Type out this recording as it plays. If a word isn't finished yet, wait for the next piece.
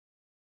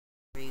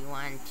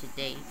everyone,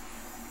 today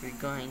we're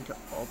going to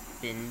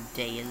open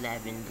day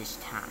 11 this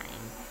time.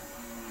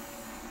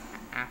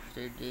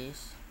 After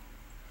this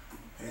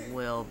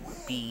will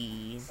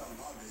be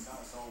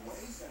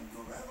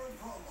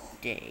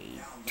day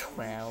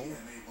 12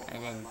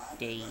 and then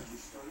day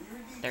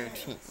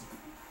 13.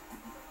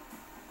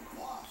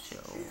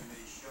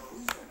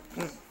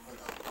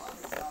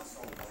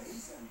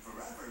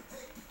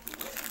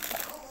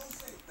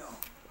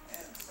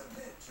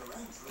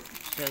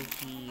 So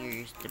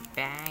here's the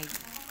bag,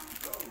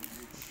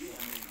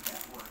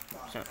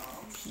 some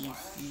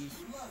pieces,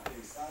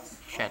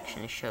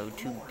 instructions show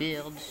 2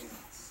 builds,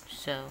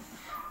 so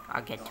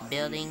I'll get to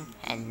building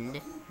and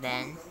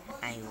then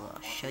I will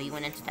show you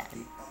when it's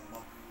done.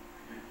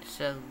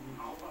 So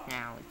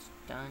now it's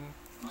done.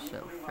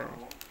 So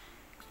first,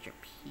 extra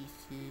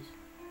pieces,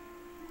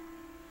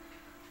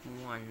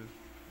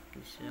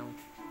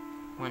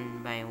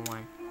 one by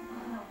one,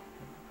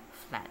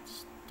 flat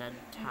stud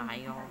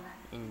tile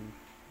in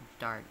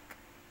dark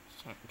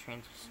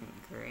translucent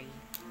gray,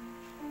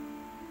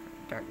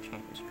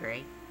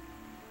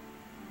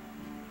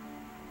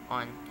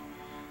 on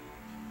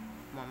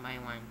 1 by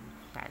 1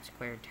 flat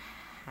square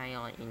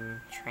tile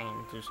in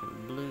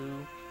translucent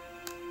blue,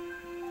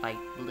 light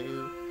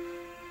blue,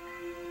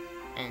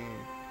 and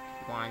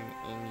one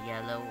in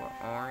yellow or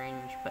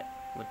orange but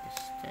with the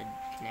stud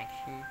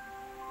connection.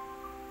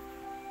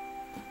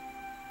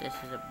 This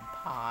is a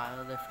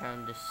bottle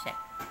from the set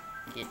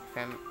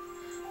from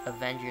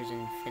Avengers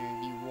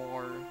Infinity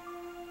War,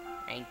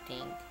 I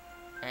think,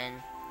 and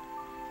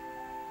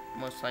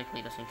most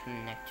likely doesn't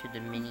connect to the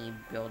mini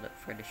build up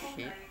for the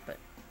ship, but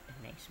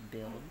a nice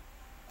build.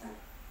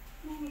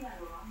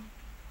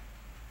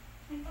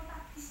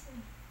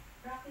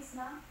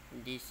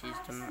 This is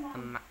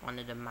one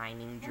of the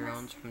mining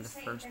drones from the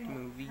first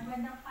movie.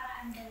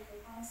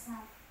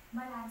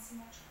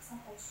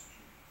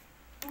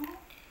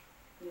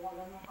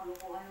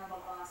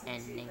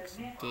 And next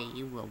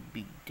day will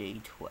be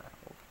day 12.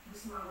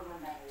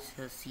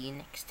 So see you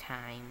next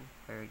time,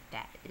 or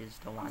that is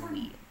the one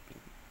we open.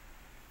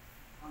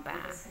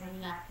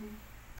 Bye.